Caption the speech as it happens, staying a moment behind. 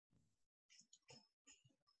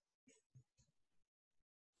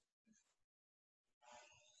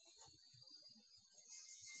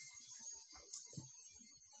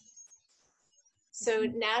So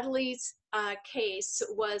Natalie's case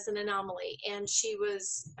was an anomaly, and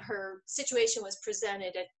her situation was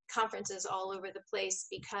presented at conferences all over the place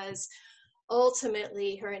because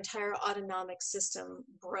ultimately her entire autonomic system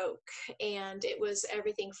broke, and it was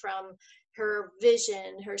everything from her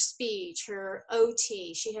vision, her speech, her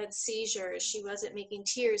OT. She had seizures. She wasn't making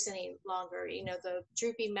tears any longer, you know, the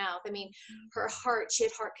droopy mouth. I mean, her heart, she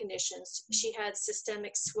had heart conditions. She had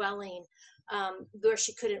systemic swelling where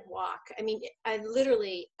she couldn't walk. I mean,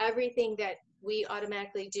 literally everything that we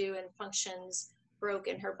automatically do and functions broke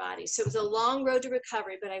in her body. So it was a long road to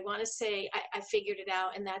recovery, but I want to say I figured it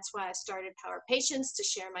out, and that's why I started Power Patients, to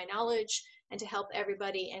share my knowledge and to help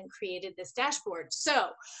everybody, and created this dashboard. So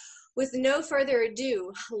with no further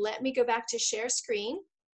ado, let me go back to share screen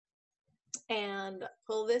and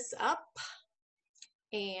pull this up.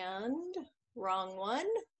 And wrong one.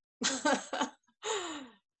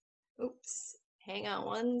 Oops, hang on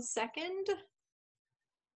one second.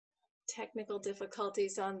 Technical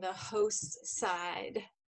difficulties on the host side.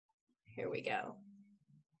 Here we go.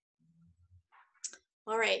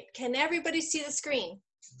 All right, can everybody see the screen?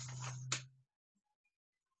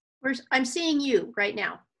 I'm seeing you right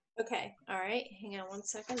now. Okay, all right, hang on one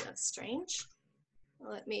second, that's strange.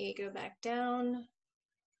 Let me go back down.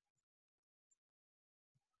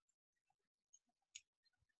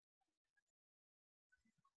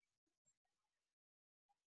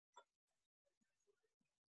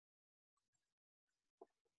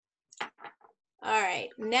 All right,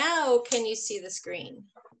 now can you see the screen?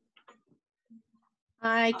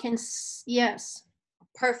 I can, yes.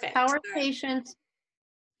 Perfect. Power Patients.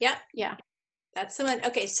 Yep. Yeah. That's the one.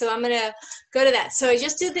 Okay, so I'm gonna go to that. So I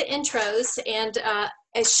just did the intros, and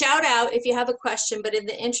a shout out if you have a question, but in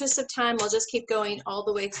the interest of time, I'll just keep going all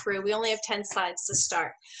the way through. We only have 10 slides to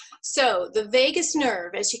start. So the vagus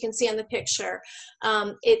nerve, as you can see on the picture,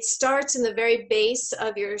 it starts in the very base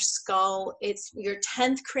of your skull. It's your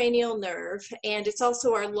 10th cranial nerve, and it's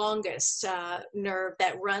also our longest nerve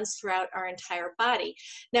that runs throughout our entire body.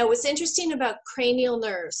 Now, what's interesting about cranial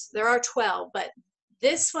nerves, there are 12, but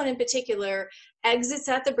this one in particular exits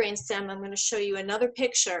at the brainstem. I'm going to show you another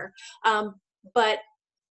picture, but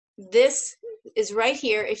this is right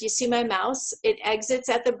here. If you see my mouse, it exits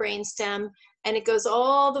at the brainstem, and it goes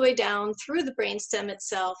all the way down through the brainstem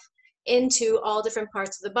itself into all different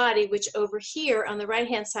parts of the body, which over here on the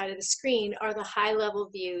right-hand side of the screen are the high-level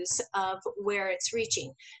views of where it's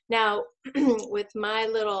reaching. Now, with my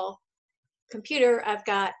little computer, I've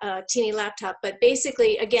got a teeny laptop, but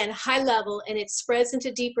basically, again, high level, and it spreads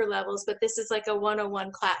into deeper levels, but this is like a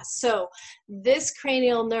 101 class. So this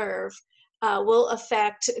cranial nerve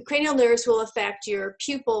cranial nerves will affect your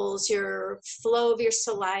pupils, your flow of your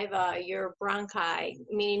saliva, your bronchi,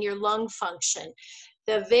 meaning your lung function.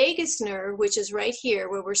 The vagus nerve, which is right here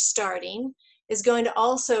where we're starting, is going to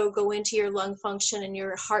also go into your lung function and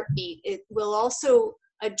your heartbeat. It will also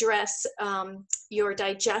address your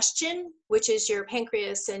digestion, which is your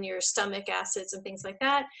pancreas and your stomach acids and things like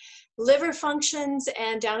that, liver functions,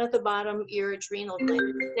 and down at the bottom, your adrenal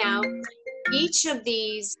gland. Now, each of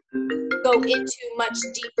these go into much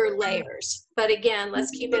deeper layers, but again,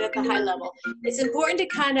 let's keep it at the high level. It's important to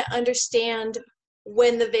kind of understand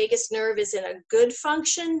when the vagus nerve is in a good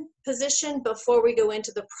function position before we go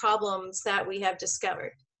into the problems that we have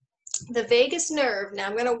discovered. The vagus nerve, now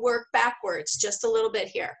I'm going to work backwards just a little bit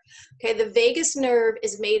here. Okay, the vagus nerve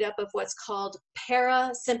is made up of what's called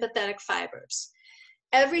parasympathetic fibers.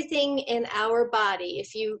 Everything in our body,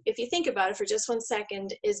 if you think about it for just 1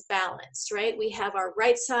 second, is balanced, right? We have our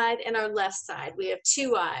right side and our left side. We have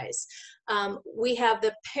two eyes. We have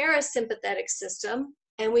the parasympathetic system,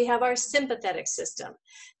 and we have our sympathetic system.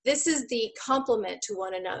 This is the complement to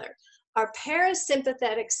one another. Our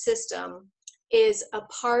parasympathetic system is a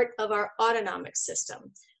part of our autonomic system,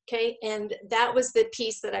 okay? And that was the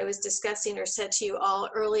piece that I was discussing or said to you all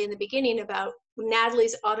early in the beginning about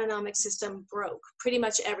Natalie's autonomic system broke, pretty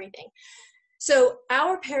much everything. So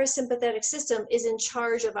our parasympathetic system is in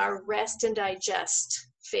charge of our rest and digest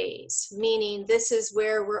phase, meaning this is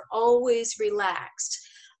where we're always relaxed.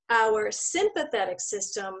 Our sympathetic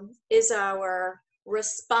system is our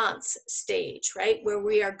response stage, right? Where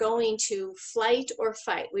we are going to flight or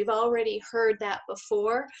fight. We've already heard that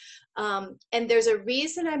before. And there's a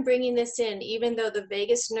reason I'm bringing this in, even though the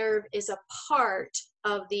vagus nerve is a part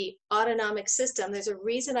of the autonomic system. There's a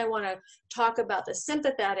reason I want to talk about the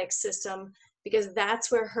sympathetic system, because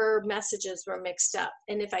that's where her messages were mixed up.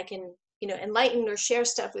 And if I can, enlighten or share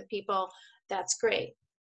stuff with people, that's great.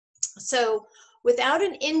 So without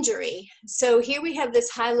an injury, so here we have this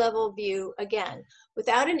high level view again,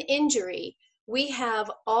 without an injury, we have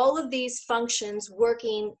all of these functions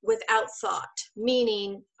working without thought,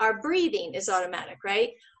 meaning our breathing is automatic,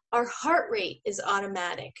 right? Our heart rate is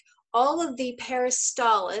automatic. All of the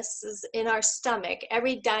peristalsis is in our stomach,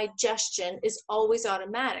 every digestion is always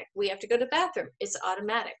automatic. We have to go to the bathroom, it's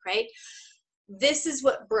automatic, right? This is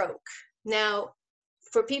what broke. Now,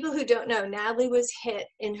 for people who don't know, Natalie was hit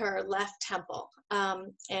in her left temple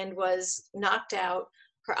and was knocked out.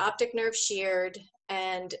 Her optic nerve sheared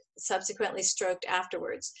and subsequently stroked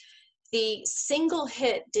afterwards. The single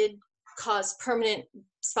hit did cause permanent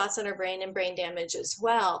spots on her brain and brain damage as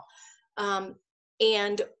well.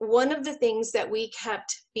 And one of the things that we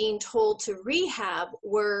kept being told to rehab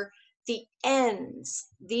were the ends,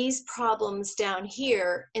 these problems down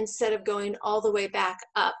here, instead of going all the way back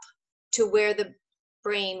up to where the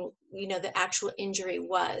brain, you know, the actual injury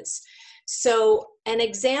was. So an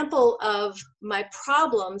example of my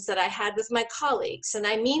problems that I had with my colleagues, and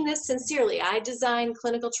I mean this sincerely, I design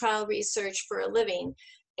clinical trial research for a living,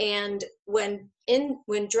 and when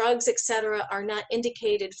drugs, etc., are not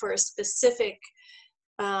indicated for a specific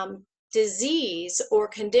disease or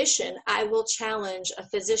condition, I will challenge a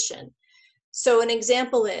physician. So an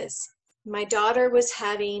example is, my daughter was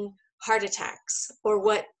having heart attacks, or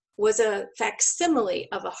what was a facsimile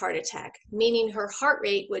of a heart attack, meaning her heart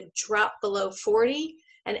rate would drop below 40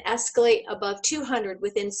 and escalate above 200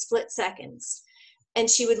 within split seconds. And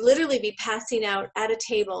she would literally be passing out at a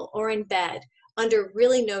table or in bed under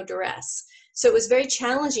really no duress. So it was very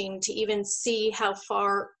challenging to even see how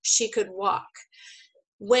far she could walk.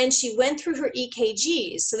 When she went through her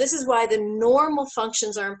EKGs, so this is why the normal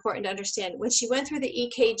functions are important to understand. When she went through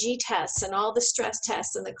the EKG tests and all the stress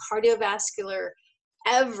tests and the cardiovascular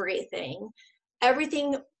everything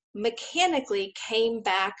mechanically came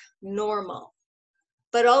back normal.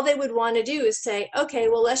 But all they would want to do is say, okay,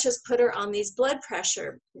 well, let's just put her on these blood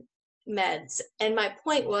pressure meds. And my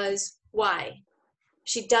point was, why?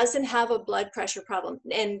 She doesn't have a blood pressure problem.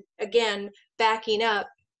 And again, backing up,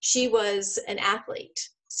 she was an athlete.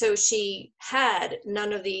 So she had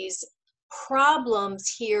none of these problems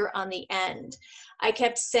here on the end. I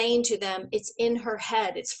kept saying to them, it's in her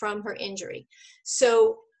head, it's from her injury.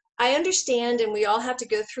 So I understand, and we all have to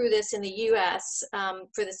go through this in the US,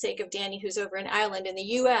 for the sake of Danny, who's over in Ireland. In the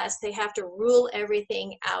US, they have to rule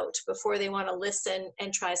everything out before they want to listen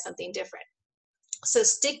and try something different. So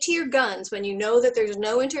stick to your guns when you know that there's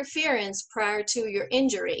no interference prior to your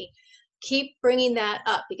injury. Keep bringing that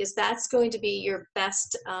up, because that's going to be your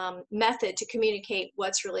best method to communicate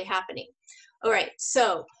what's really happening. All right,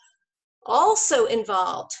 so also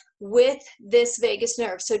involved with this vagus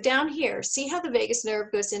nerve. So down here, see how the vagus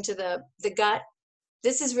nerve goes into the gut?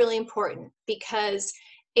 This is really important because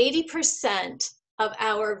 80% of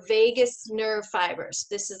our vagus nerve fibers,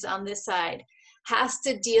 this is on this side, has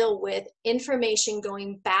to deal with information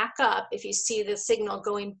going back up, if you see the signal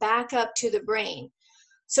going back up to the brain.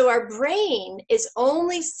 So our brain is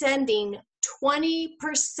only sending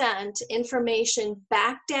 20% information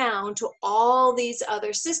back down to all these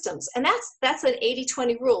other systems. And that's an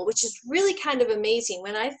 80-20 rule, which is really kind of amazing.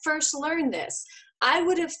 When I first learned this, I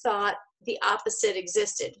would have thought the opposite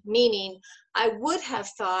existed, meaning I would have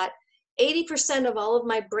thought 80% of all of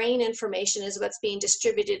my brain information is what's being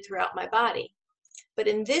distributed throughout my body. But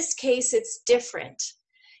in this case, it's different.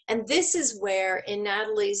 And this is where, in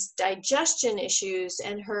Natalie's digestion issues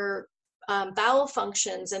and her bowel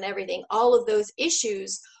functions and everything, all of those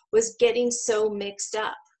issues was getting so mixed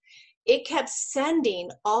up. It kept sending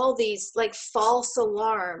all these like false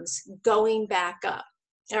alarms going back up.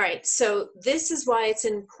 All right, so this is why it's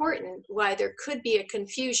important, why there could be a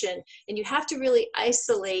confusion, and you have to really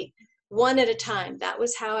isolate one at a time. That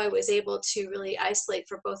was how I was able to really isolate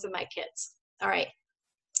for both of my kids. All right,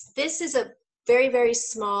 this is a very, very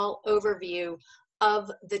small overview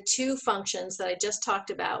of the two functions that I just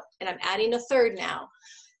talked about, and I'm adding a third now.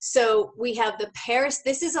 So we have the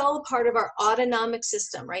this is all a part of our autonomic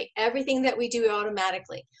system, right? Everything that we do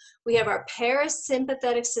automatically. We have our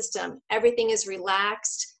parasympathetic system. Everything is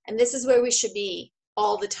relaxed, and this is where we should be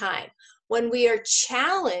all the time. When we are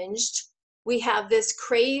challenged, we have this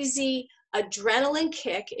crazy adrenaline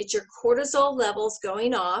kick. It's your cortisol levels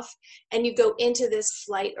going off, and you go into this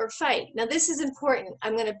flight or fight. Now this is important.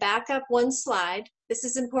 I'm going to back up one slide. This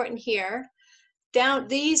is important here. Down,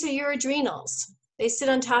 these are your adrenals. They sit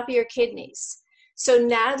on top of your kidneys. So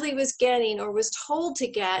Natalie was getting, or was told to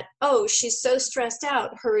get, oh, she's so stressed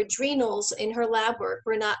out, her adrenals in her lab work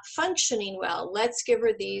were not functioning well. Let's give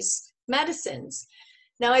her these medicines.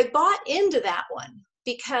 Now I bought into that one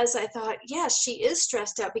because I thought, yes, she is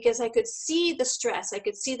stressed out, because I could see the stress, I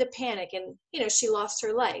could see the panic, and you know, she lost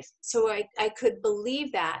her life. So I could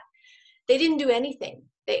believe that. They didn't do anything.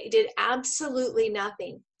 They did absolutely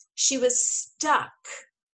nothing. She was stuck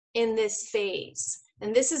in this phase.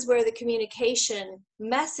 And this is where the communication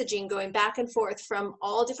messaging going back and forth from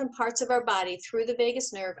all different parts of our body through the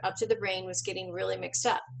vagus nerve up to the brain was getting really mixed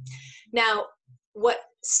up. Now, what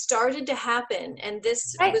started to happen, and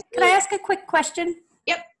this was Can I ask a quick question?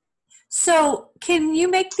 Yep. So can you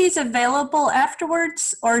make these available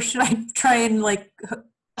afterwards, or should I try and like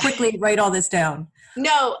quickly write all this down?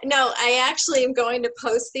 No, I actually am going to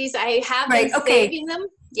post these. I have been saving them.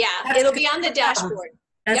 Yeah, it'll be on the dashboard.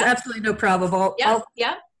 That's absolutely no problem. I'll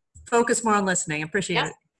focus more on listening. Appreciate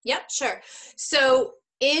it. Yep, sure. So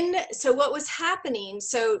what was happening,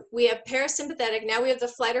 so we have parasympathetic, now we have the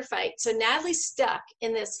flight or fight. So Natalie's stuck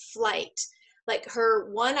in this flight. Like her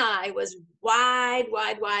one eye was wide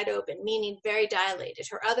open, meaning very dilated.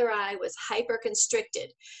 Her other eye was hyper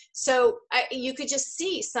constricted. So you could just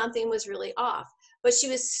see something was really off. But she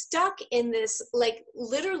was stuck in this, like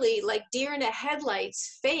literally like deer in a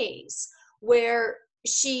headlights phase where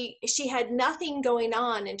she had nothing going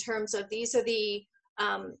on in terms of these are the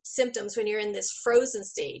symptoms when you're in this frozen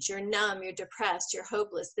stage. You're numb, you're depressed, you're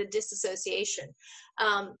hopeless, the disassociation.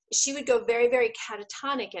 She would go very, very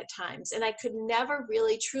catatonic at times, and I could never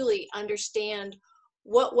really truly understand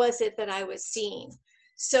what was it that I was seeing.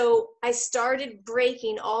 So I started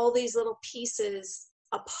breaking all these little pieces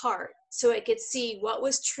apart so I could see what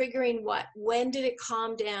was triggering what, when did it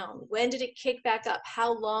calm down, when did it kick back up,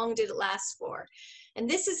 how long did it last for. And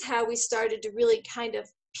this is how we started to really kind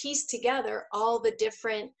of piece together all the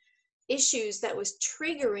different issues that was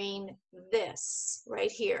triggering this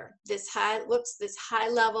right here, this high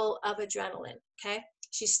level of adrenaline. Okay,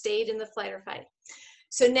 she stayed in the flight or fight.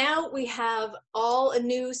 So now we have all a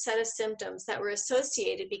new set of symptoms that were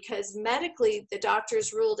associated because medically the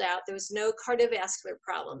doctors ruled out there was no cardiovascular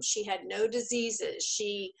problems. She had no diseases.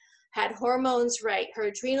 She had hormones right. Her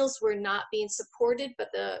adrenals were not being supported, but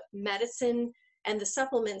the medicine and the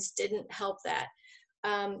supplements didn't help that.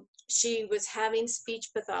 She was having speech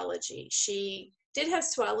pathology. She did have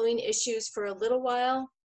swallowing issues for a little while,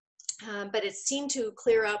 but it seemed to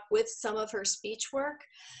clear up with some of her speech work.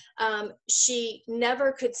 She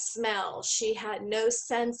never could smell. She had no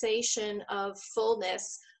sensation of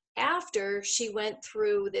fullness after she went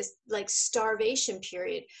through this like starvation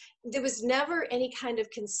period. There was never any kind of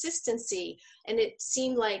consistency, and it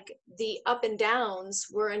seemed like the up and downs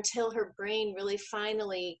were until her brain really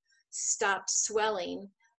finally stopped swelling.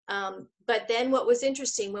 But then what was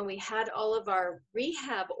interesting, when we had all of our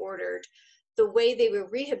rehab ordered, the way they were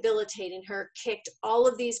rehabilitating her kicked all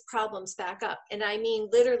of these problems back up. And I mean,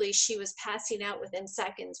 literally, she was passing out within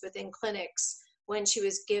seconds within clinics when she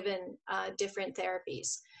was given different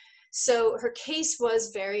therapies. So her case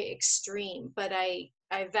was very extreme, but I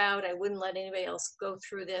vowed I wouldn't let anybody else go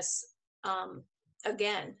through this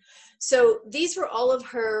again. So these were all of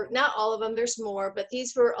her, not all of them, there's more, but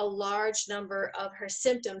these were a large number of her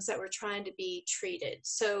symptoms that were trying to be treated.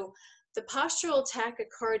 So the postural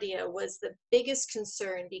tachycardia was the biggest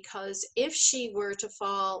concern because if she were to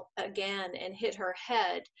fall again and hit her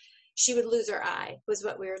head, she would lose her eye, was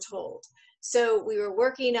what we were told. So we were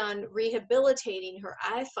working on rehabilitating her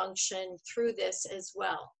eye function through this as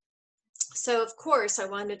well. So of course I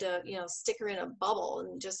wanted to, stick her in a bubble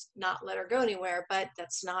and just not let her go anywhere, but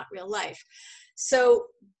that's not real life. So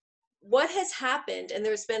what has happened, and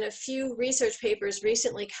there's been a few research papers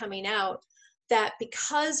recently coming out, that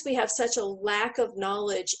because we have such a lack of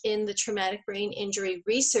knowledge in the traumatic brain injury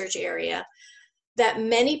research area, that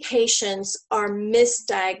many patients are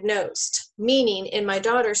misdiagnosed. Meaning, in my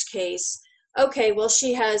daughter's case, okay, well,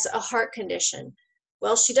 she has a heart condition.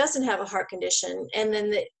 Well, she doesn't have a heart condition. And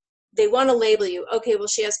then they want to label you, okay, well,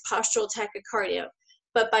 she has postural tachycardia.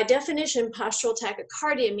 But by definition, postural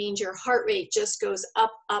tachycardia means your heart rate just goes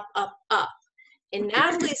up, up, up, up. In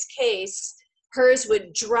Natalie's case, hers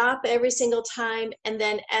would drop every single time and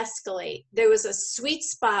then escalate. There was a sweet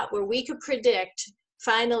spot where we could predict,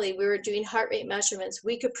 finally, we were doing heart rate measurements,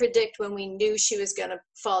 we could predict when we knew she was going to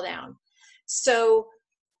fall down. So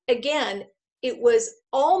again, it was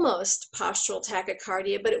almost postural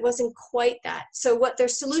tachycardia, but it wasn't quite that. So what their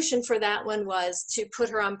solution for that one was to put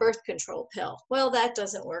her on birth control pill. Well, that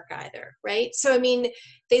doesn't work either, right? So, I mean,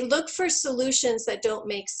 they look for solutions that don't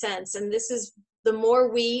make sense. And this is, the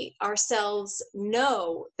more we ourselves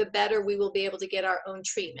know, the better we will be able to get our own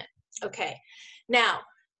treatment. Okay, now,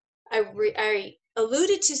 I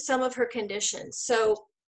alluded to some of her conditions. So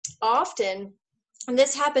often, and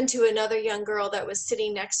this happened to another young girl that was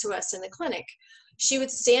sitting next to us in the clinic. She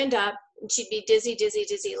would stand up and she'd be dizzy,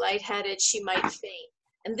 lightheaded. She might faint.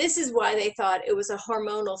 And this is why they thought it was a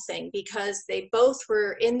hormonal thing, because they both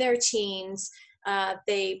were in their teens.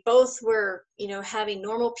 They both were, having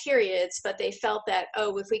normal periods, but they felt that,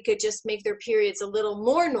 oh, if we could just make their periods a little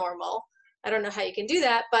more normal, I don't know how you can do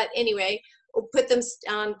that, but anyway, we'll put them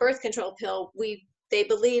on birth control pill. They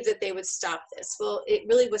believed that they would stop this. Well, it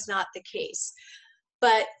really was not the case.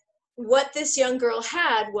 But what this young girl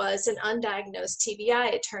had was an undiagnosed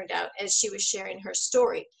TBI, it turned out, as she was sharing her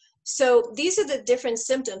story. So these are the different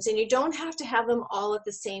symptoms, and you don't have to have them all at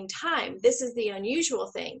the same time. This is the unusual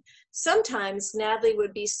thing. Sometimes Natalie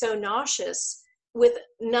would be so nauseous with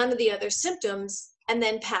none of the other symptoms and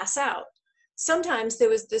then pass out. Sometimes there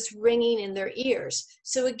was this ringing in their ears.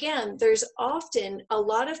 So again, there's often a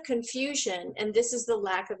lot of confusion, and this is the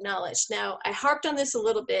lack of knowledge. Now, I harped on this a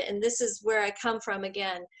little bit, and this is where I come from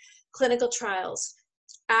again, clinical trials.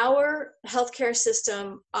 Our healthcare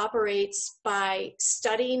system operates by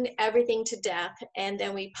studying everything to death, and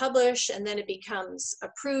then we publish, and then it becomes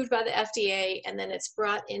approved by the FDA, and then it's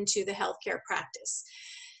brought into the healthcare practice.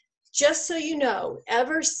 Just so you know,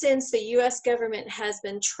 ever since the US government has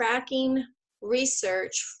been tracking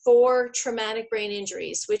research for traumatic brain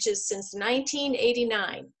injuries, which is since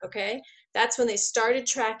 1989, okay? That's when they started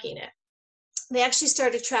tracking it. They actually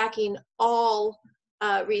started tracking all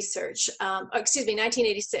research,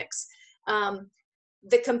 1986.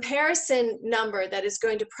 The comparison number that is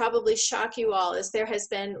going to probably shock you all is there has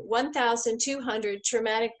been 1,200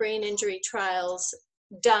 traumatic brain injury trials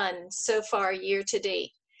done so far year to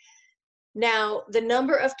date. Now, the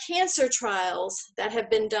number of cancer trials that have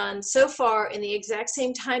been done so far in the exact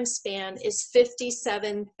same time span is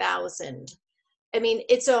 57,000. I mean,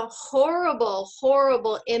 it's a horrible,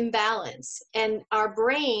 horrible imbalance, and our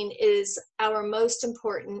brain is our most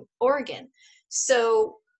important organ.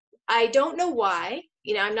 So I don't know why,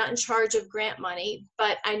 I'm not in charge of grant money,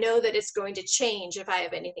 but I know that it's going to change if I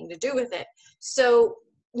have anything to do with it. So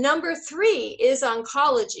number 3 is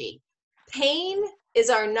oncology. Pain is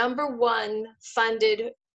our number 1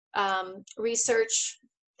 funded research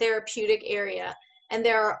therapeutic area. And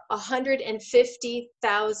there are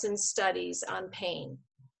 150,000 studies on pain.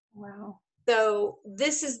 Wow. So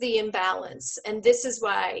this is the imbalance, and this is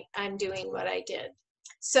why I'm doing what I did.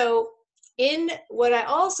 So in what I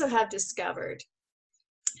also have discovered,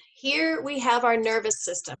 here we have our nervous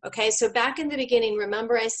system, okay? So back in the beginning,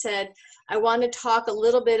 remember I said I want to talk a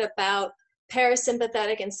little bit about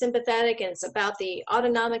parasympathetic and sympathetic, and it's about the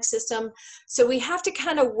autonomic system. So we have to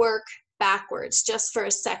kind of work backwards just for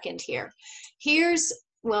a second here.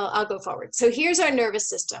 I'll go forward. So here's our nervous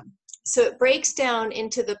system. So it breaks down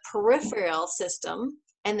into the peripheral system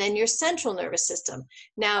and then your central nervous system.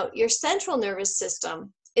 Now, your central nervous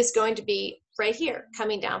system is going to be right here,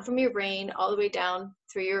 coming down from your brain all the way down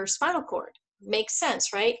through your spinal cord. Makes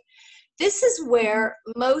sense, right? This is where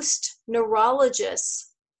most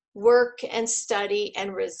neurologists work and study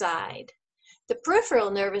and reside. The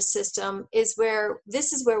peripheral nervous system is where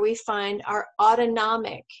we find our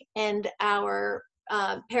autonomic and our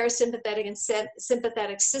parasympathetic and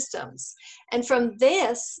sympathetic systems. And from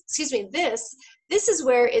this is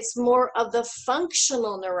where it's more of the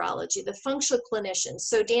functional neurology, the functional clinician.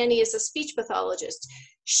 So Danny is a speech pathologist.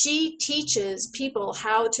 She teaches people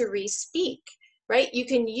how to re-speak, right? You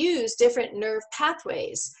can use different nerve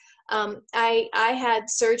pathways. I had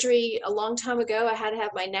surgery a long time ago. I had to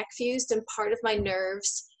have my neck fused, and part of my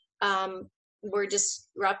nerves were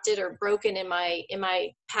disrupted or broken in my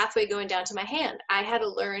pathway going down to my hand. I had to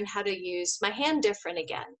learn how to use my hand different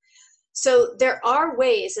again. So there are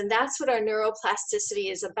ways, and that's what our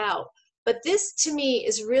neuroplasticity is about. But this to me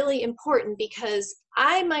is really important because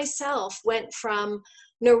I myself went from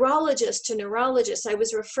neurologist to neurologist. I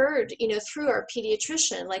was referred, through our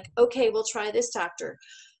pediatrician, like, okay, we'll try this doctor.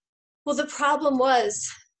 Well, the problem was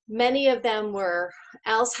many of them were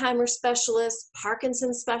Alzheimer's specialists,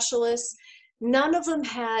 Parkinson's specialists. None of them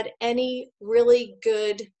had any really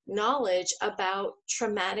good knowledge about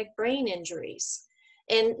traumatic brain injuries.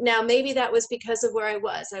 And now maybe that was because of where I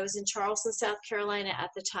was. I was in Charleston, South Carolina at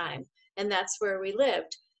the time, and that's where we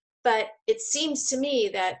lived. But it seems to me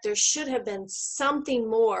that there should have been something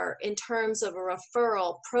more in terms of a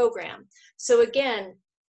referral program. So again,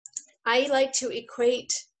 I like to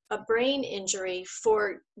equate a brain injury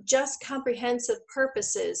for just comprehensive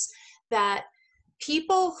purposes, that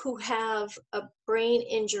people who have a brain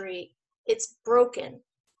injury, it's broken.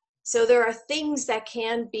 So there are things that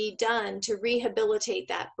can be done to rehabilitate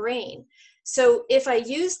that brain. So if I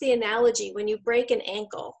use the analogy, when you break an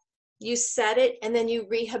ankle, you set it and then you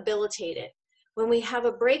rehabilitate it. When we have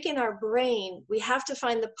a break in our brain, we have to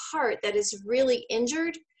find the part that is really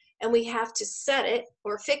injured, and we have to set it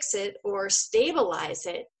or fix it or stabilize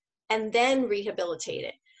it and then rehabilitate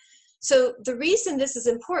it. So the reason this is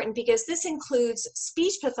important, because this includes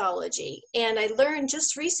speech pathology, and I learned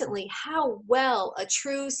just recently how well a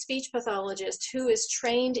true speech pathologist who is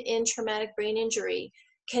trained in traumatic brain injury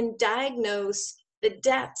can diagnose the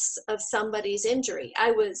depths of somebody's injury.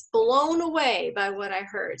 I was blown away by what I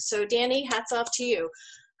heard. So Danny, hats off to you.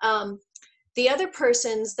 The other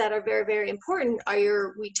persons that are very, very important are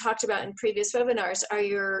your, we talked about in previous webinars, are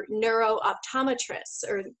your neuro-optometrists,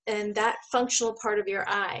 and that functional part of your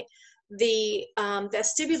eye. The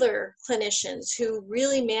vestibular clinicians who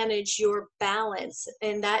really manage your balance,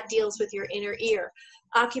 and that deals with your inner ear.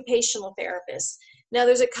 Occupational therapists. Now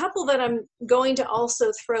there's a couple that I'm going to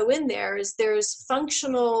also throw in there. Is there's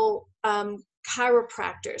functional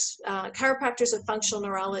chiropractors, chiropractors of functional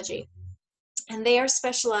neurology, and they are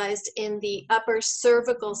specialized in the upper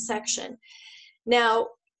cervical section. Now,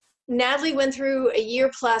 Natalie went through a year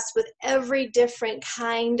plus with every different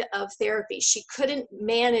kind of therapy. She couldn't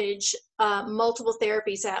manage multiple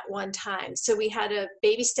therapies at one time. So we had to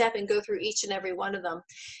baby step and go through each and every one of them.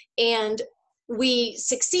 And we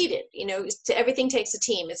succeeded. You know, everything takes a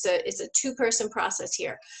team. It's a two-person process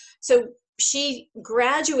here. So she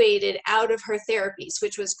graduated out of her therapies,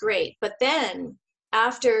 which was great. But then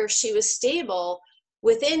after she was stable,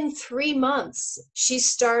 within 3 months, she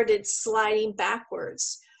started sliding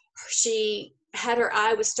backwards. She had her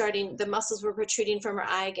eye was starting, the muscles were protruding from her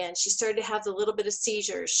eye again. She started to have a little bit of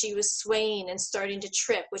seizures. She was swaying and starting to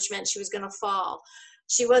trip, which meant she was going to fall.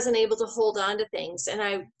 She wasn't able to hold on to things.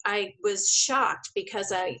 And I was shocked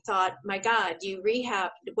because I thought, my God, you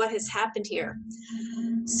rehab, what has happened here?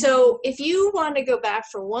 So if you want to go back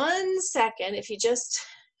for 1 second, if you just,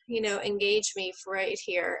 you know, engage me for right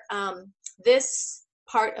here, this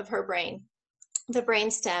part of her brain, the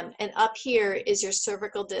brainstem, and up here is your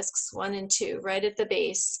cervical discs 1 and 2, right at the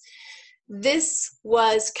base. This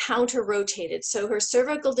was counter-rotated. So her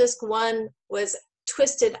cervical disc 1 was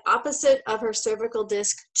twisted opposite of her cervical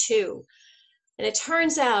disc 2. And it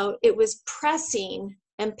turns out it was pressing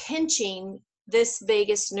and pinching this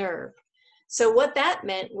vagus nerve. So what that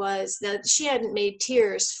meant was that she hadn't made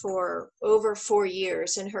tears for over 4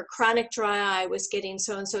 years, and her chronic dry eye was getting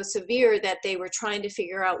so and so severe that they were trying to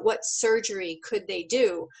figure out what surgery could they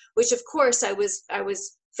do, which of course I was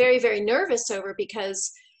very, very nervous over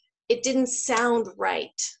because it didn't sound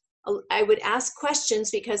right. I would ask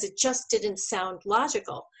questions because it just didn't sound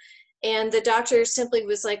logical. And the doctor simply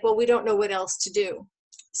was like, well, we don't know what else to do.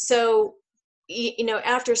 So, you know,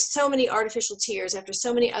 after so many artificial tears, after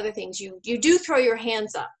so many other things, you do throw your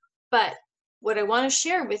hands up. But what I want to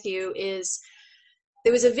share with you is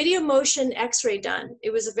there was a video motion x-ray done.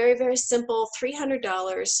 It was a very, very simple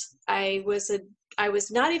 $300. I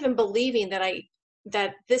was not even believing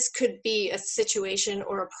that this could be a situation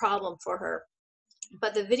or a problem for her.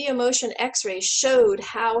 But the video motion x-ray showed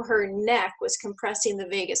how her neck was compressing the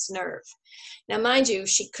vagus nerve. Now, mind you,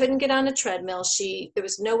 she couldn't get on a treadmill. There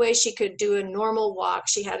was no way she could do a normal walk.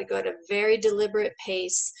 She had to go at a very deliberate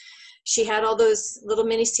pace. She had all those little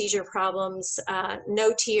mini seizure problems,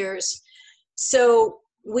 no tears. So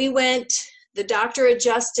we went, the doctor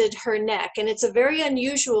adjusted her neck, and it's a very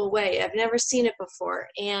unusual way. I've never seen it before.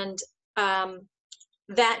 And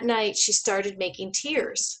that night she started making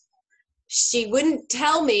tears. She wouldn't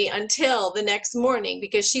tell me until the next morning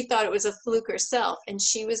because she thought it was a fluke herself, and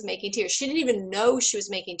she was making tears. She didn't even know she was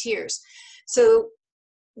making tears. So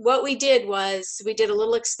what we did was we did a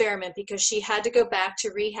little experiment because she had to go back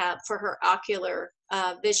to rehab for her ocular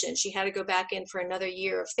vision. She had to go back in for another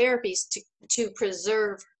year of therapies to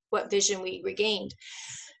preserve what vision we regained.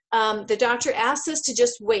 The doctor asked us to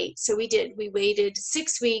just wait. So we did. We waited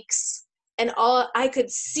 6 weeks. And all I could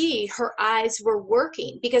see, her eyes were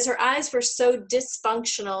working because her eyes were so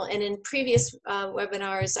dysfunctional. And in previous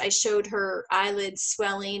webinars, I showed her eyelids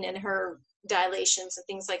swelling and her dilations and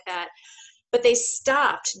things like that. But they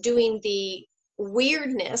stopped doing the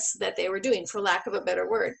weirdness that they were doing, for lack of a better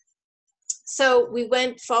word. So we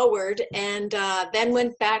went forward and then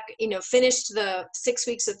went back, you know, finished the 6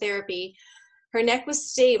 weeks of therapy. Her neck was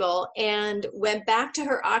stable and went back to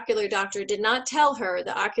her ocular doctor, did not tell her.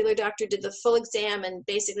 The ocular doctor did the full exam and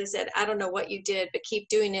basically said, I don't know what you did, but keep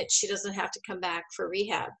doing it. She doesn't have to come back for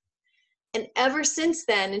rehab. And ever since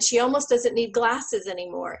then, and she almost doesn't need glasses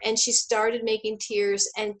anymore. And she started making tears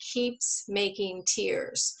and keeps making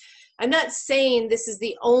tears. I'm not saying this is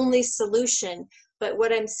the only solution, but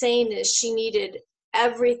what I'm saying is she needed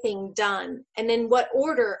everything done. And in what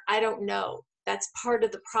order, I don't know. That's part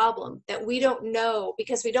of the problem, that we don't know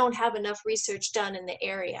because we don't have enough research done in the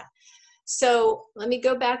area. So let me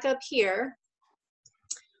go back up here.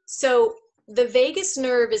 So the vagus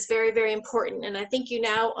nerve is very, very important. And I think you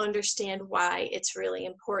now understand why it's really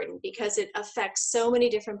important, because it affects so many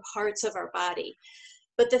different parts of our body.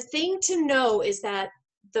 But the thing to know is that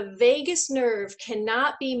the vagus nerve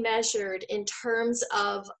cannot be measured in terms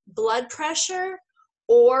of blood pressure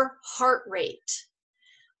or heart rate.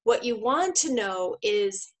 What you want to know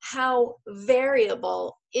is how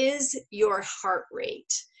variable is your heart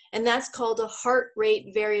rate. And that's called a heart rate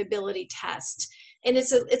variability test. And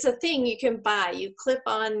it's a thing you can buy. You clip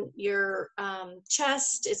on your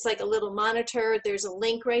chest. It's like a little monitor. There's a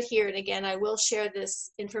link right here. And again, I will share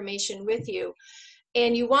this information with you.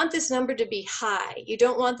 And you want this number to be high. You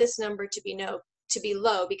don't want this number to be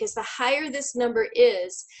low, because the higher this number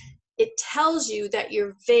is, it tells you that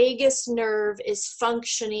your vagus nerve is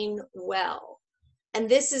functioning well. And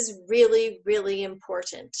this is really, really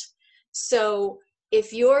important. So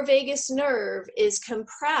if your vagus nerve is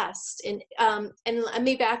compressed, and let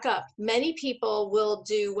me back up, many people will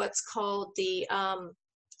do what's called the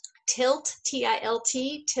TILT,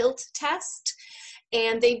 T-I-L-T, TILT test.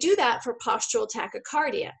 And they do that for postural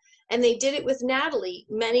tachycardia. And they did it with Natalie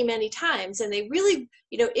many, many times. And they really,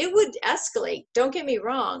 it would escalate, don't get me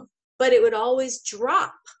wrong, but it would always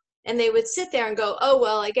drop. And they would sit there and go, oh,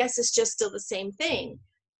 well, I guess it's just still the same thing.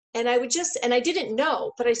 And I didn't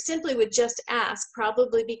know, but I simply would just ask,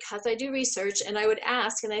 probably because I do research, and I would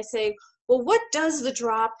ask and I say, well, what does the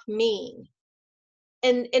drop mean?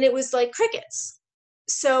 And it was like crickets.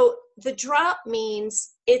 So the drop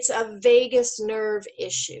means it's a vagus nerve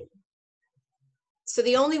issue. So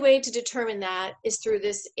the only way to determine that is through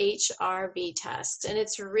this HRV test, and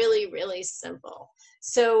it's really, really simple.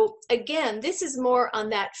 So again, this is more on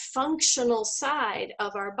that functional side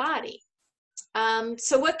of our body.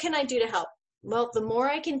 So what can I do to help? Well, the more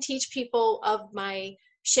I can teach people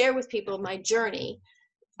share with people my journey,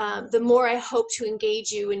 the more I hope to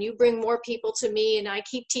engage you, and you bring more people to me, and I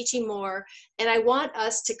keep teaching more. And I want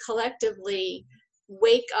us to collectively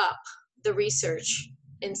wake up the research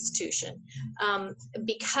institution.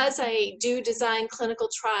 Because I do design clinical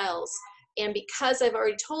trials, and because I've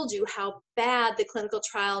already told you how bad the clinical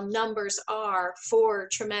trial numbers are for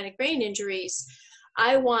traumatic brain injuries,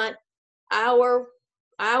 I want our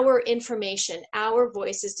information, our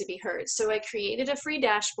voices to be heard. So I created a free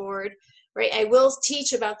dashboard, right? I will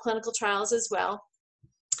teach about clinical trials as well.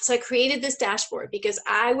 So I created this dashboard because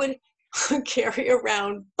I would carry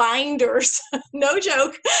around binders, no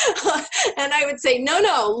joke. And I would say,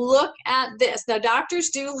 no, look at this. Now, doctors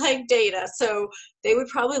do like data, so they would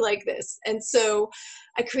probably like this. And so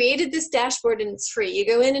I created this dashboard, and it's free. You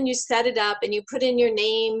go in and you set it up, and you put in your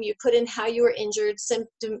name, you put in how you were injured,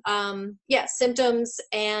 symptoms,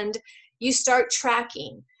 and you start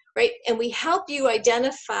tracking. Right? And we help you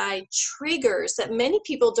identify triggers that many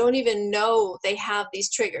people don't even know they have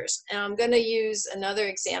these triggers. And I'm going to use another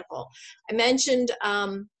example. I mentioned,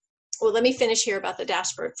 well, let me finish here about the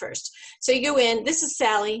dashboard first. So you go in, this is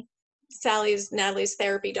Sally. Sally is Natalie's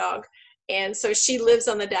therapy dog. And so she lives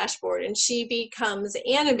on the dashboard, and she becomes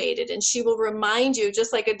animated, and she will remind you,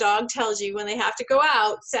 just like a dog tells you when they have to go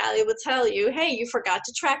out, Sally will tell you, hey, you forgot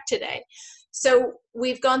to track today. So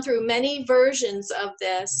we've gone through many versions of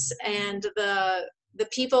this, and the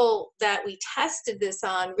people that we tested this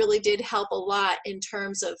on really did help a lot in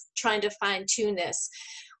terms of trying to fine tune this.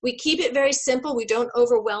 We keep it very simple. We don't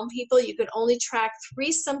overwhelm people. You can only track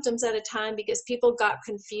 3 symptoms at a time because people got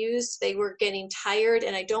confused. They were getting tired,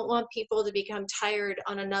 and I don't want people to become tired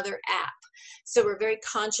on another app. So we're very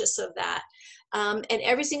conscious of that. And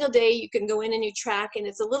every single day you can go in and you track, and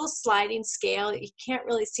it's a little sliding scale. You can't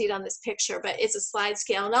really see it on this picture, but it's a slide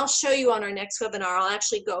scale. And I'll show you on our next webinar. I'll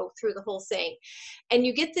actually go through the whole thing. And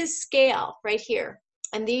you get this scale right here.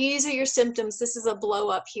 And these are your symptoms. This is a blow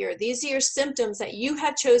up here. These are your symptoms that you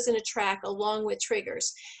have chosen to track along with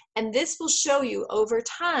triggers. And this will show you over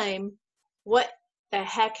time what the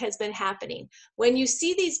heck has been happening. When you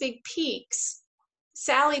see these big peaks,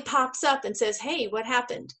 Sally pops up and says, hey, what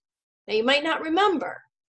happened? Now, you might not remember,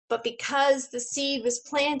 but because the seed was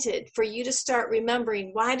planted for you to start remembering,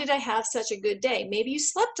 why did I have such a good day? Maybe you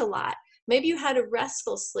slept a lot. Maybe you had a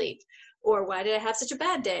restful sleep. Or why did I have such a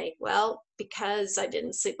bad day? Well, because I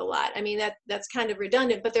didn't sleep a lot. I mean, that's kind of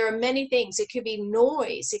redundant, but there are many things. It could be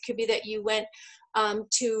noise. It could be that you went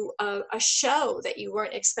to a show that you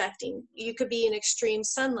weren't expecting. You could be in extreme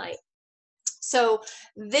sunlight. So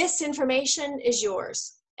this information is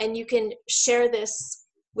yours, and you can share this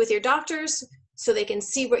with your doctors so they can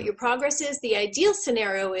see what your progress is. The ideal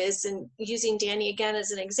scenario is, and using Danny again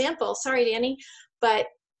as an example, sorry, Danny, but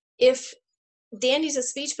if Dandy's a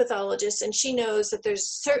speech pathologist, and she knows that there's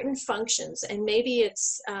certain functions, and maybe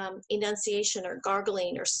it's enunciation or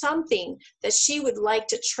gargling or something that she would like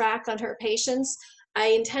to track on her patients. I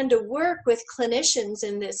intend to work with clinicians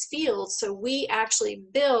in this field, so we actually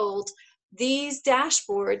build these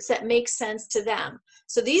dashboards that make sense to them.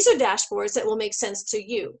 So these are dashboards that will make sense to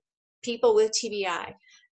you, people with TBI.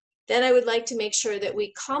 Then I would like to make sure that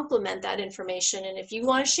we complement that information, and if you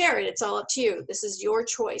want to share it, it's all up to you. This is your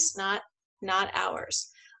choice, not ours.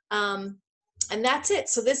 And that's it.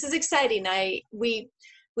 So this is exciting. We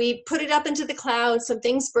put it up into the cloud. Some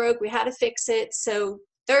things broke. We had to fix it. So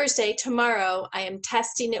Thursday, tomorrow, I am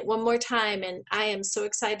testing it one more time, and I am so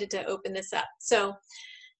excited to open this up. So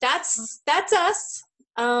that's us.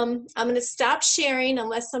 I'm going to stop sharing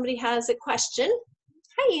unless somebody has a question.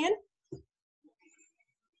 Hi, Ann.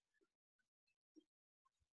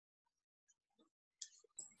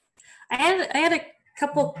 I had a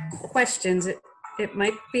couple questions. It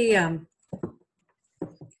might be I'm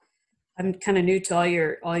kind of new to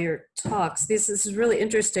all your talks. This is really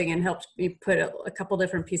interesting and helped me put a couple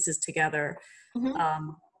different pieces together. Mm-hmm.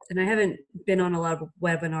 And I haven't been on a lot of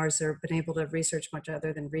webinars or been able to research much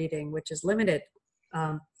other than reading, which is limited.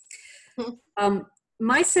 My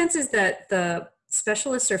sense is that the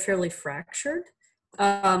specialists are fairly fractured.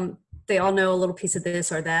 They all know a little piece of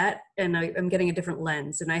this or that, and I'm getting a different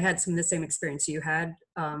lens. And I had some of the same experience you had.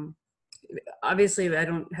 Obviously, I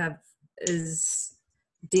don't have as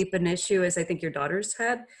deep an issue as I think your daughters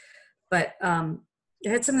had, but I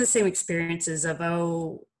had some of the same experiences of,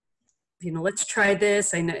 oh, let's try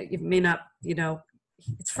this. I know you may not,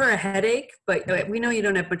 it's for a headache, but we know you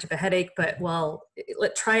don't have much of a headache, but well,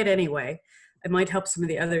 let's try it anyway. It might help some of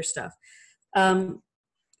the other stuff.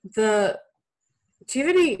 Do you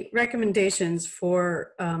have any recommendations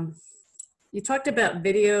for, you talked about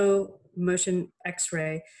video motion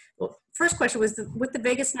x-ray. Well, first question was with the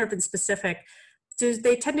vagus nerve in specific, do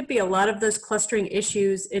they tend to be a lot of those clustering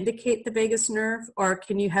issues indicate the vagus nerve, or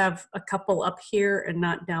can you have a couple up here and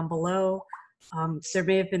not down below? There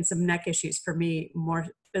may have been some neck issues for me more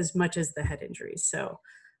as much as the head injuries. So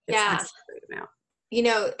it's hard to figure them out.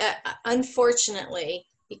 Unfortunately,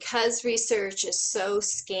 because research is so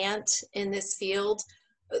scant in this field,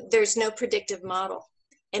 there's no predictive model.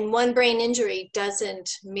 And one brain injury doesn't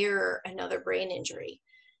mirror another brain injury.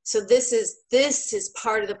 So this is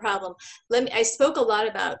part of the problem. I spoke a lot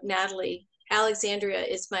about Natalie. Alexandria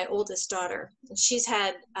is my oldest daughter. And she's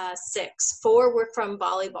had 6. 4 were from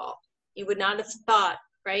volleyball. You would not have thought,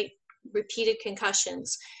 right? Repeated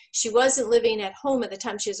concussions. She wasn't living at home at the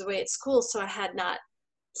time. She was away at school, so I had not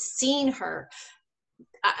seen her.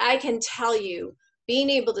 I can tell you, being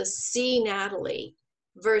able to see Natalie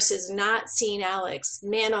versus not seeing Alex,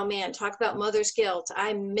 man, oh man, talk about mother's guilt.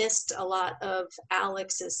 I missed a lot of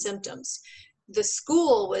Alex's symptoms. The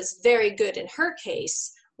school was very good in her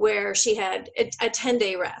case, where she had a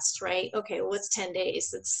 10-day rest, right? Okay, well, what's 10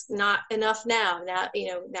 days? It's not enough now that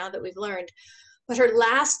we've learned. But her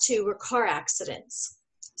last 2 were car accidents.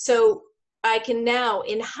 So I can now,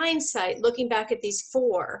 in hindsight, looking back at these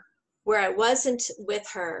 4, where I wasn't with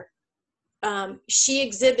her, she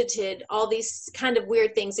exhibited all these kind of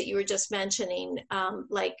weird things that you were just mentioning,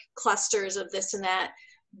 like clusters of this and that.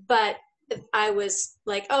 But I was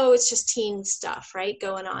like, oh, it's just teen stuff, right,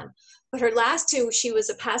 going on. But her last 2, she was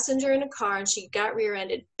a passenger in a car and she got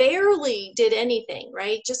rear-ended, barely did anything,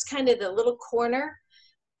 right? Just kind of the little corner.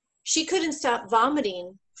 She couldn't stop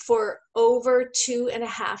vomiting for over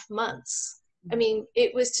 2.5 months. I mean,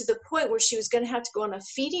 it was to the point where she was going to have to go on a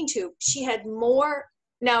feeding tube. She had more.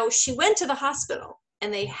 Now, she went to the hospital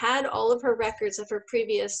and they had all of her records of her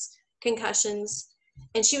previous concussions,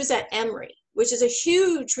 and she was at Emory, which is a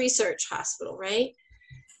huge research hospital, right?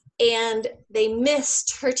 And they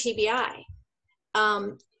missed her TBI.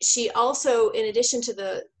 She also, in addition to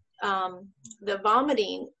the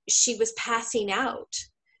vomiting, she was passing out.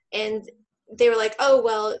 And they were like, oh,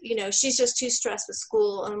 well, she's just too stressed with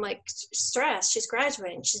school. And I'm like, stress? She's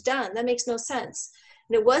graduating. She's done. That makes no sense.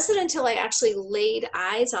 And it wasn't until I actually laid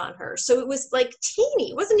eyes on her. So it was like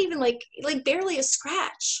teeny. It wasn't even like barely a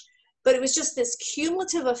scratch. But it was just this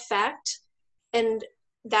cumulative effect. And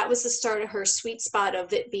that was the start of her sweet spot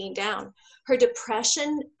of it being down. Her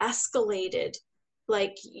depression escalated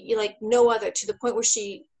like no other, to the point where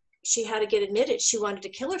she had to get admitted. She wanted to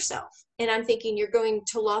kill herself. And I'm thinking, you're going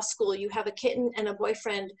to law school, you have a kitten and a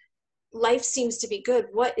boyfriend, life seems to be good.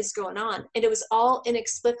 What is going on? And it was all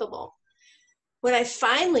inexplicable. When I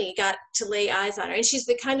finally got to lay eyes on her, and she's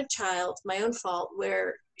the kind of child, my own fault,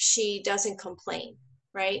 where she doesn't complain,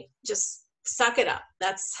 right? Just suck it up.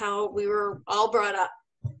 That's how we were all brought up.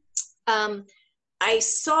 I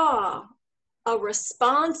saw a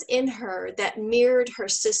response in her that mirrored her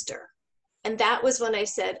sister. And that was when I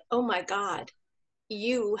said, oh my God,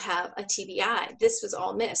 you have a TBI. This was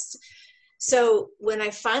all missed. So when I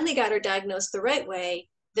finally got her diagnosed the right way,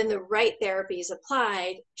 then the right therapies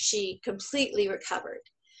applied, she completely recovered.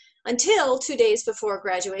 Until 2 days before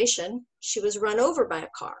graduation, she was run over by a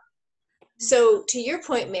car. So to your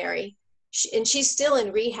point, Mary, and she's still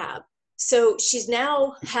in rehab. So she's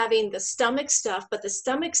now having the stomach stuff, but the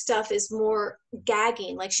stomach stuff is more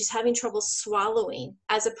gagging, like she's having trouble swallowing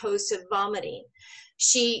as opposed to vomiting.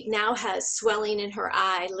 She now has swelling in her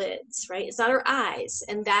eyelids, right? It's not her eyes.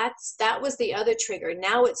 And that was the other trigger.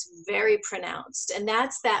 Now it's very pronounced. And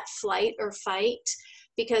that's that flight or fight,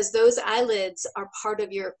 because those eyelids are part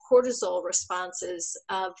of your cortisol responses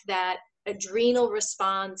of that adrenal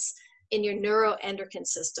response in your neuroendocrine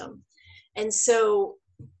system. And so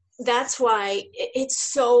that's why it's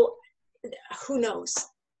so, who knows?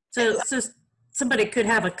 So somebody could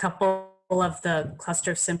have a couple of the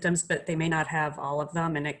cluster of symptoms, but they may not have all of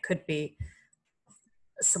them. And it could be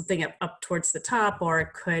something up towards the top, or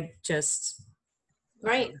it could just.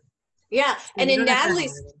 Right. Yeah. And in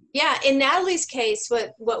Natalie's case,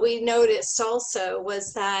 what we noticed also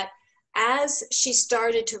was that as she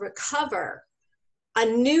started to recover, a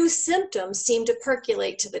new symptom seemed to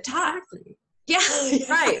percolate to the top. Exactly. Yeah.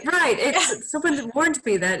 Right. It's someone warned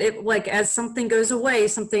me that it, like, as something goes away,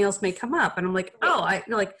 something else may come up. And I'm like, oh,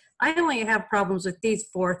 I only have problems with these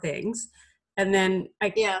 4 things. And then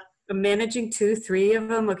I'm managing 2, 3 of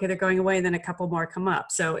them. Okay, they're going away, and then a couple more come up.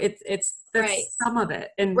 So that's some of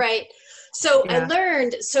it. And right. So I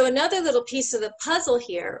learned, another little piece of the puzzle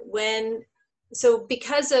here,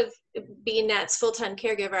 because of being Nat's full-time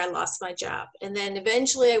caregiver, I lost my job. And then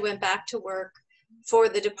eventually I went back to work for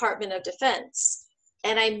the Department of Defense,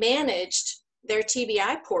 and I managed their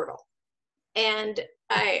TBI portal. And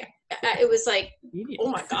it was like,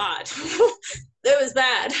 oh my God, it was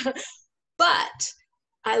bad. But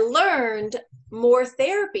I learned more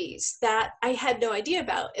therapies that I had no idea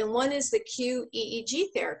about. And one is the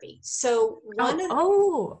QEEG therapy. So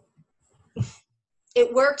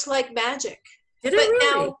it worked like magic. Did it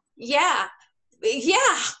really? Now, yeah.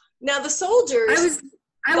 Now the soldiers.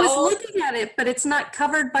 I was looking at it, but it's not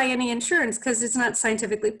covered by any insurance because it's not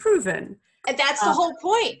scientifically proven. And that's the whole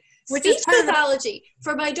point. Speech pathology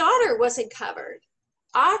for my daughter wasn't covered.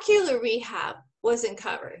 Ocular rehab wasn't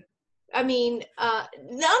covered. I mean, none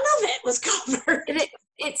of it was covered.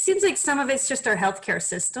 It seems like some of it's just our healthcare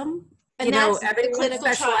system. And that's everyone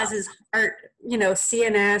specializes heart,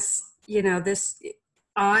 CNS, this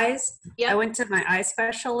eyes. Yep. I went to my eye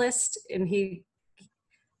specialist, and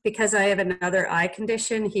because I have another eye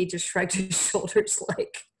condition, he just shrugged his shoulders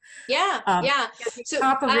like, he's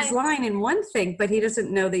top of his line in one thing, but he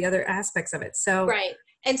doesn't know the other aspects of it. So right.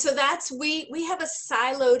 And so that's, we have a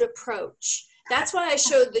siloed approach. That's why I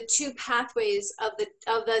showed the 2 pathways of the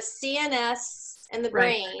CNS and the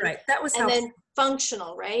brain. Right. That was and helpful. Then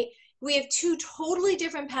functional, right? We have 2 totally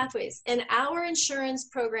different pathways, and our insurance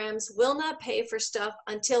programs will not pay for stuff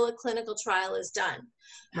until a clinical trial is done.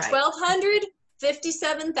 Right. 1,200,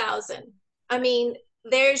 57,000. I mean,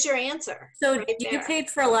 there's your answer. So right you paid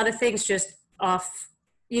for a lot of things you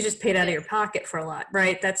just paid out of your pocket for a lot,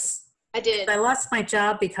 right? I did. I lost my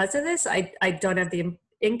job because of this. I don't have the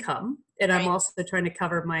income, and I'm also trying to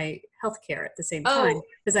cover my health care at the same time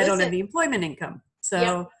because I don't have the employment income.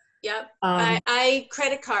 So Yep. I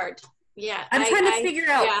credit card. Yeah. I'm trying to figure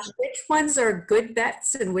out which ones are good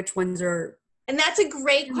bets and which ones are. And that's a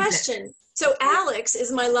great question. So Alex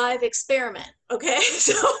is my live experiment. Okay.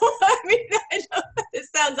 So, I mean, I know it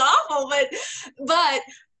sounds awful, but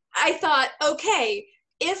I thought, okay,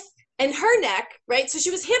 and her neck, right? So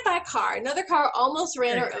she was hit by a car. Another car almost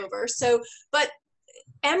ran her over. So, but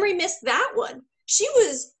Emery missed that one. She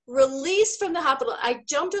was released from the hospital. I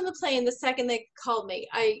jumped on the plane the second they called me.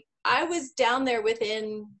 I was down there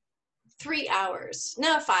within 3 hours.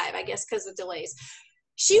 No, 5, I guess, because of delays.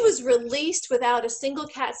 She was released without a single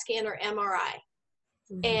CAT scan or MRI.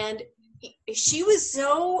 Mm-hmm. And she was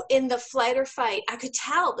so in the flight or fight. I could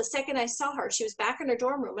tell the second I saw her, she was back in her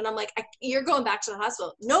dorm room. And I'm like, you're going back to the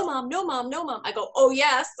hospital. No, mom, no, mom, no, mom. I go, oh,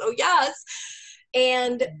 yes.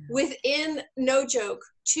 And within, no joke,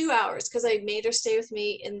 2 hours, because I made her stay with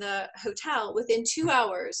me in the hotel, within 2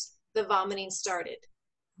 hours, the vomiting started.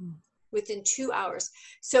 Within 2 hours.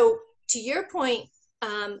 So to your point,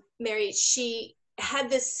 Mary, she had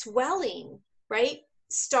this swelling, right,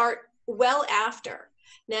 start well after.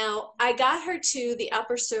 Now, I got her to the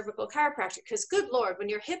upper cervical chiropractor because, good Lord, when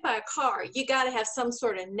you're hit by a car, you got to have some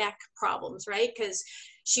sort of neck problems, right? Because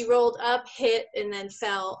she rolled up, hit, and then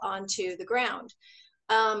fell onto the ground.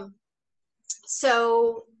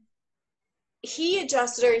 So he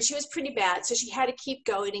adjusted her and she was pretty bad. So she had to keep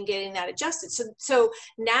going and getting that adjusted. So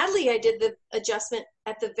Natalie, I did the adjustment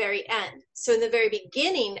at the very end. So in the very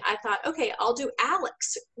beginning, I thought, okay, I'll do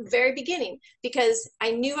Alex very beginning, because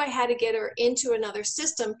I knew I had to get her into another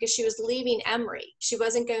system because she was leaving Emory. She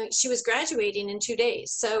was graduating in 2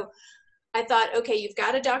 days. So I thought, okay, you've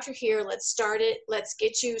got a doctor here. Let's start it. Let's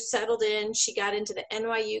get you settled in. She got into the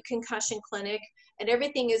NYU concussion clinic, and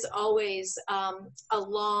everything is always a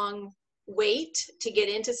long wait to get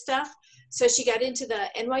into stuff. So she got into the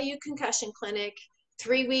NYU concussion clinic,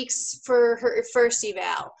 3 weeks for her first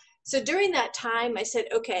eval. So during that time, I said,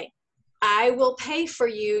 okay, I will pay for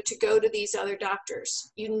you to go to these other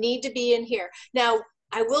doctors. You need to be in here. Now,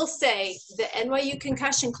 I will say the NYU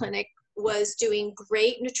concussion clinic was doing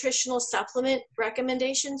great nutritional supplement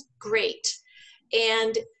recommendations, great.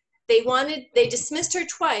 And they dismissed her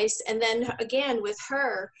twice. And then again with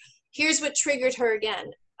her, here's what triggered her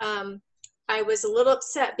again. I was a little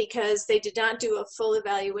upset because they did not do a full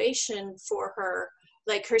evaluation for her.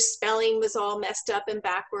 Like her spelling was all messed up and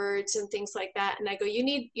backwards and things like that. And I go, you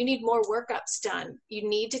need more workups done. You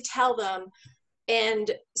need to tell them.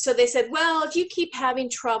 And so they said, well, if you keep having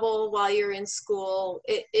trouble while you're in school,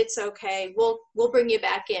 it's okay. We'll bring you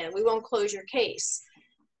back in. We won't close your case.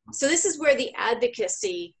 So this is where the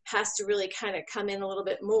advocacy has to really kind of come in a little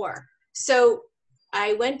bit more. So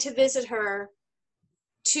I went to visit her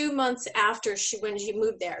 2 months after when she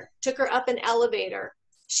moved there, took her up an elevator.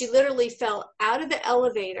 She literally fell out of the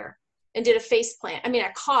elevator and did a face plant. I mean,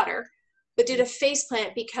 I caught her, but did a face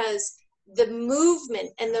plant because the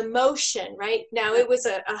movement and the motion, right? Now it was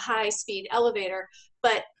a high speed elevator,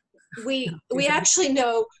 but we actually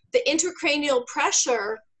know the intracranial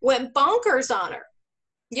pressure went bonkers on her.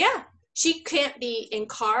 Yeah, she can't be in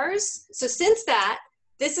cars. So since that,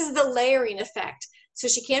 this is the layering effect. So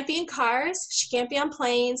she can't be in cars. She can't be on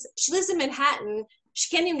planes. She lives in Manhattan.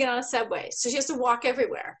 She can't even get on a subway. So she has to walk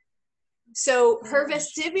everywhere. So her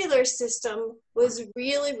vestibular system was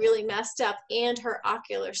really, really messed up, and her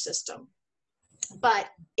ocular system. But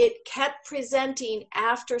it kept presenting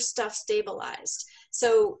after stuff stabilized.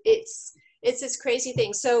 So it's this crazy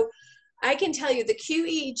thing. So I can tell you the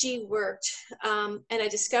QEEG worked, and I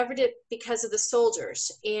discovered it because of the soldiers.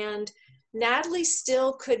 And Natalie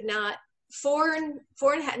still could not, four and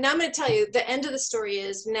a half. Now I'm going to tell you, the end of the story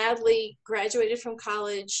is Natalie graduated from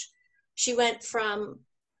college. She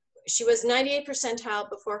was 98 percentile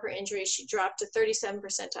before her injury. She dropped to 37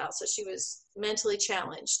 percentile. So she was mentally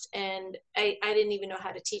challenged, and I didn't even know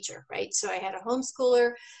how to teach her, right? So I had a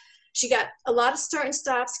homeschooler. She got a lot of start and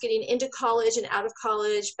stops getting into college and out of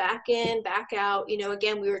college, back in, back out. You know,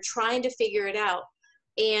 again, we were trying to figure it out.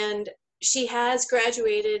 And she has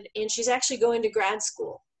graduated, and she's actually going to grad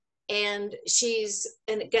school. And she's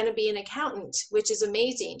going to be an accountant, which is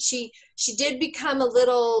amazing. She did become a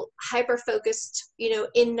little hyper-focused, you know,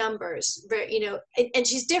 in numbers, you know, and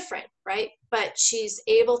she's different, right? But she's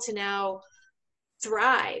able to now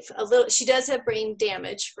thrive a little. She does have brain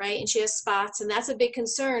damage, right? And she has spots, and that's a big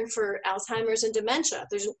concern for Alzheimer's and dementia.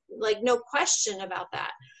 There's like no question about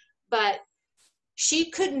that. But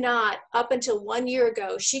she could not, up until 1 year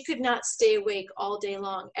ago, she could not stay awake all day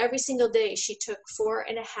long. Every single day, she took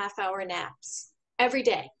 4.5-hour naps every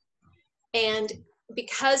day. And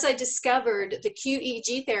because I discovered the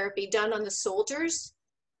QEEG therapy done on the soldiers,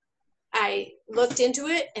 I looked into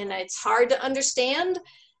it, and it's hard to understand.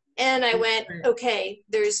 And I went, okay,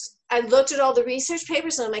 I looked at all the research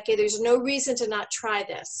papers, and I'm like, okay, there's no reason to not try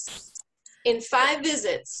this. In 5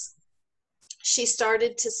 visits, she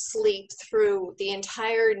started to sleep through the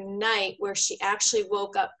entire night, where she actually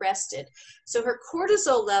woke up rested. So her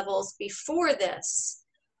cortisol levels before this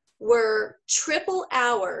were triple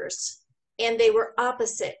hours, and they were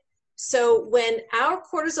opposite. So when our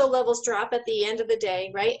cortisol levels drop at the end of the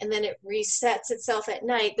day, right, and then it resets itself at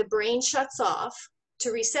night, the brain shuts off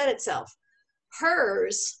to reset itself.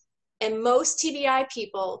 Hers and most TBI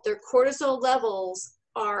people, their cortisol levels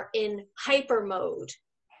are in hyper mode.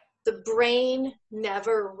 The brain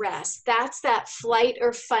never rests. That's that flight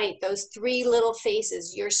or fight, those 3 little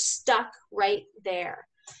faces. You're stuck right there.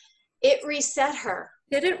 It reset her.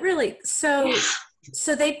 Did it really? So, Yeah.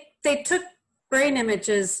 So they took brain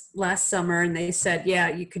images last summer, and they said, yeah,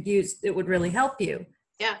 you could use, it would really help you.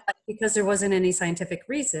 Yeah. Because there wasn't any scientific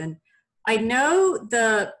reason. I know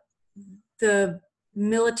the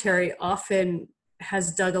military often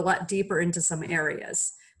has dug a lot deeper into some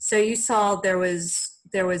areas. So you saw there was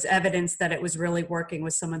evidence that it was really working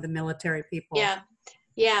with some of the military people.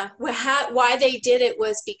 Yeah. Why they did it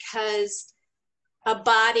was because a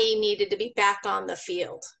body needed to be back on the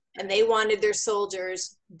field, and they wanted their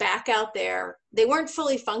soldiers back out there. They weren't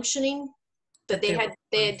fully functioning, but they had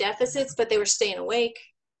deficits, but they were staying awake.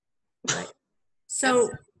 Right. So,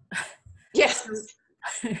 Yeah.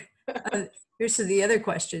 Here's to the other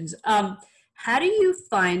questions. How do you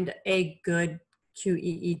find a good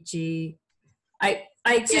QEEG? I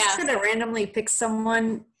just kind of randomly picked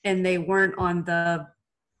someone and they weren't on the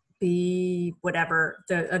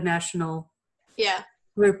a national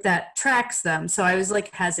group that tracks them. So I was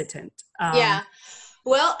like hesitant.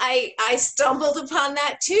 Well, I stumbled upon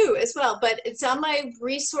that too as well, but it's on my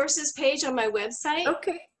resources page on my website.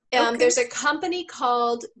 Okay. There's a company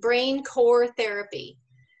called Brain Core Therapy.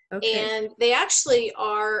 Okay. And they actually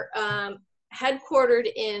are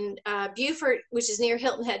headquartered in Beaufort, which is near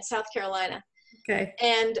Hilton Head, South Carolina. Okay.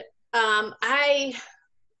 And I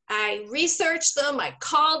researched them. I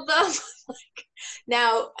called them.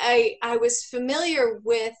 Now, I was familiar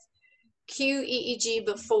with QEEG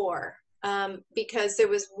before because there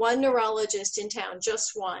was one neurologist in town,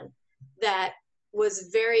 just one, that was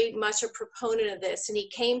very much a proponent of this. And he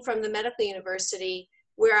came from the medical university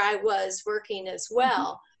where I was working as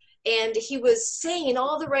well. Mm-hmm. And he was saying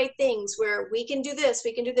all the right things where we can do this,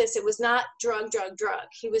 we can do this. It was not drug.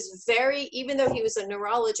 He was even though he was a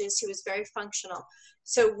neurologist, he was very functional.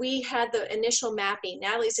 So we had the initial mapping.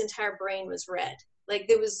 Natalie's entire brain was red. Like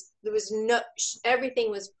there was no,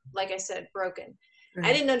 everything was, like I said, broken. Right.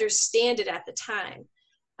 I didn't understand it at the time.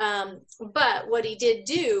 But what he did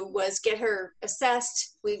do was get her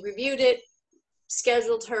assessed. We reviewed it,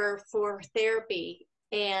 scheduled her for therapy.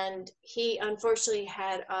 And he unfortunately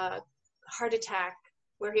had a heart attack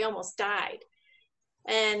where he almost died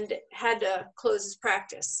and had to close his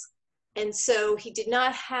practice. And so he did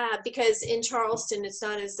not have, because in Charleston, it's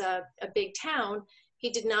not as a big town, he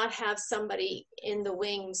did not have somebody in the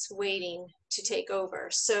wings waiting to take over.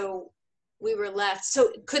 So we were left.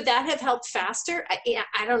 So could that have helped faster?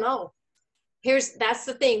 I don't know. That's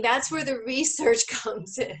the thing. That's where the research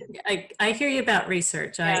comes in. I hear you about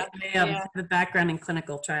research. I have a background in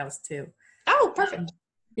clinical trials too. Oh, perfect.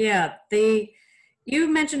 You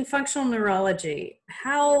mentioned functional neurology.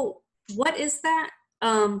 What is that?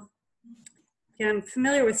 I'm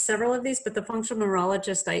familiar with several of these, but the functional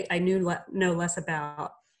neurologist I know less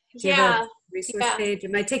about. Do you have a resource page?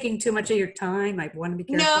 Am I taking too much of your time? I want to be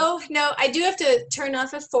careful. No, I do have to turn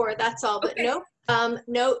off at 4. That's all, but okay.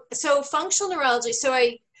 No. So functional neurology. So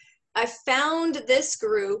I found this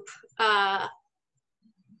group. Let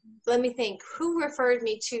me think. Who referred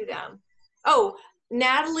me to them? Oh,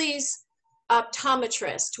 Natalie's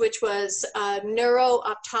optometrist, which was a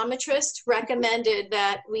neuro-optometrist, recommended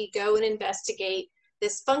that we go and investigate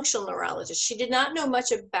this functional neurologist. She did not know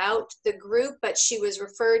much about the group, but she was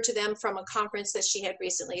referred to them from a conference that she had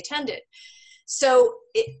recently attended. So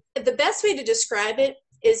the best way to describe it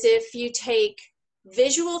is if you take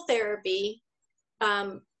visual therapy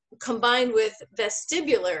combined with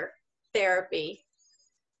vestibular therapy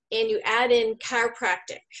and you add in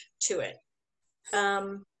chiropractic to it.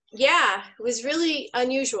 It was really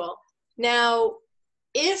unusual. Now,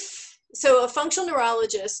 a functional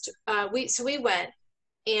neurologist, we went,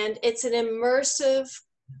 and it's an immersive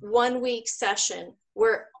 1-week session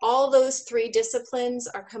where all those 3 disciplines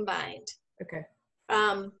are combined. Okay.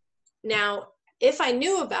 Now, if I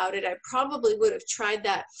knew about it, I probably would have tried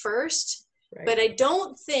that first. Right. But I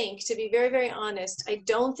don't think, to be very, very honest, I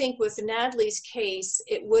don't think with Natalie's case,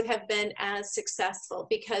 it would have been as successful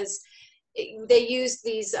because they use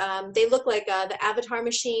these, they look like the avatar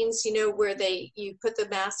machines, where you put the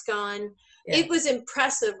mask on. Yeah. It was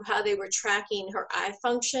impressive how they were tracking her eye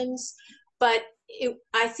functions. But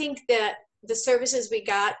I think that the services we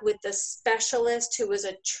got with the specialist who was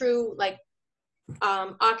a true,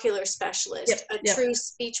 ocular specialist, true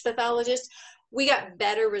speech pathologist, we got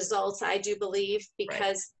better results, I do believe,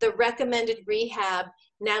 because the recommended rehab,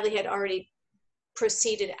 Natalie had already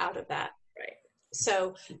proceeded out of that. Right.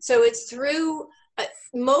 So it's through,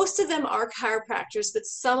 most of them are chiropractors, but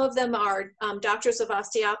some of them are doctors of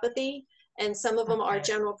osteopathy, and some of them are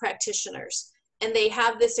general practitioners. And they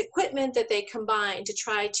have this equipment that they combine to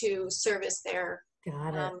try to service their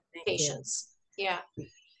patients. Yeah.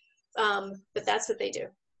 But that's what they do.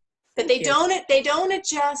 But they don't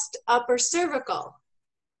adjust upper cervical.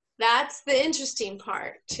 That's the interesting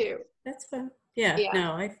part too. That's fun. Yeah.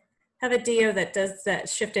 No, I have a DO that does that,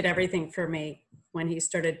 shifted everything for me when he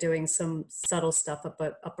started doing some subtle stuff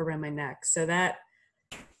up around my neck. So that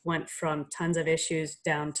went from tons of issues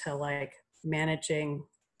down to managing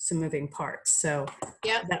some moving parts. So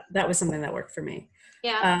that was something that worked for me.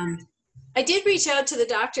 Yeah. I did reach out to the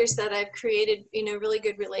doctors that I've created, really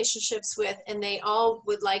good relationships with, and they all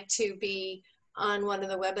would like to be on one of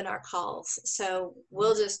the webinar calls. So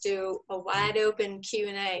we'll just do a wide open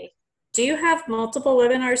Q&A. Do you have multiple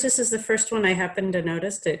webinars? This is the first one I happened to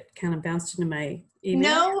notice. It kind of bounced into my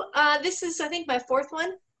email. No, this is, I think, my fourth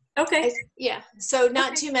one. Okay. Yeah, so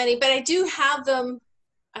not Okay. too many, but I do have them.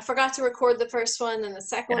 I forgot to record the first one, and the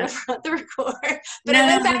second one I forgot to record. But I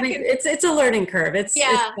went back and it's a learning curve. It's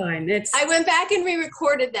fine. I went back and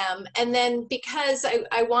re-recorded them, and then because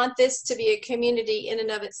I want this to be a community in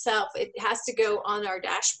and of itself, it has to go on our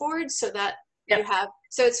dashboard so that you have.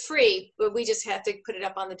 So it's free, but we just have to put it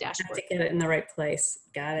up on the dashboard. Have to get it in the right place.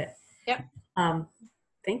 Got it. Yep.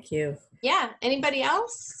 Thank you. Yeah. Anybody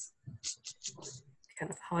else? Kind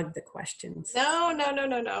of hog the questions.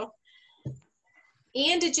 No.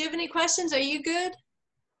 Ian, did you have any questions? Are you good?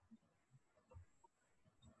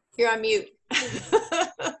 You're on mute.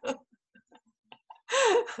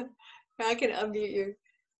 I can unmute you.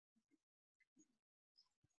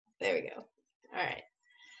 There we go. All right.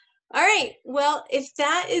 All right. Well, if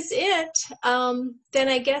that is it, then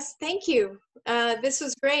I guess thank you. This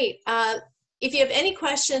was great. If you have any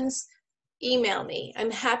questions, email me. I'm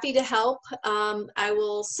happy to help. I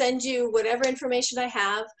will send you whatever information I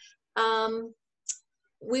have.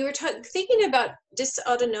 We were thinking about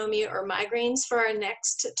dysautonomia or migraines for our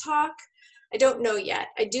next talk. I don't know yet.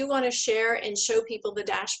 I do want to share and show people the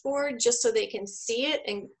dashboard just so they can see it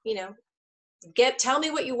and, you know, tell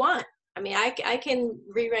me what you want. I mean, I can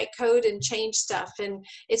rewrite code and change stuff, and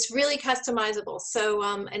it's really customizable. So,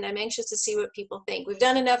 and I'm anxious to see what people think. We've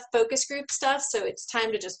done enough focus group stuff, so it's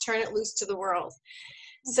time to just turn it loose to the world.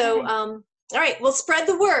 Okay. So, all right, well, spread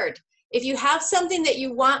the word. If you have something that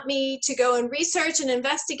you want me to go and research and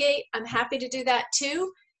investigate, I'm happy to do that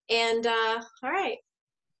too. And all right,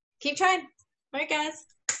 keep trying. All right, guys.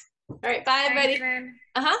 All right, bye, everybody.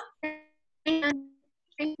 Uh-huh.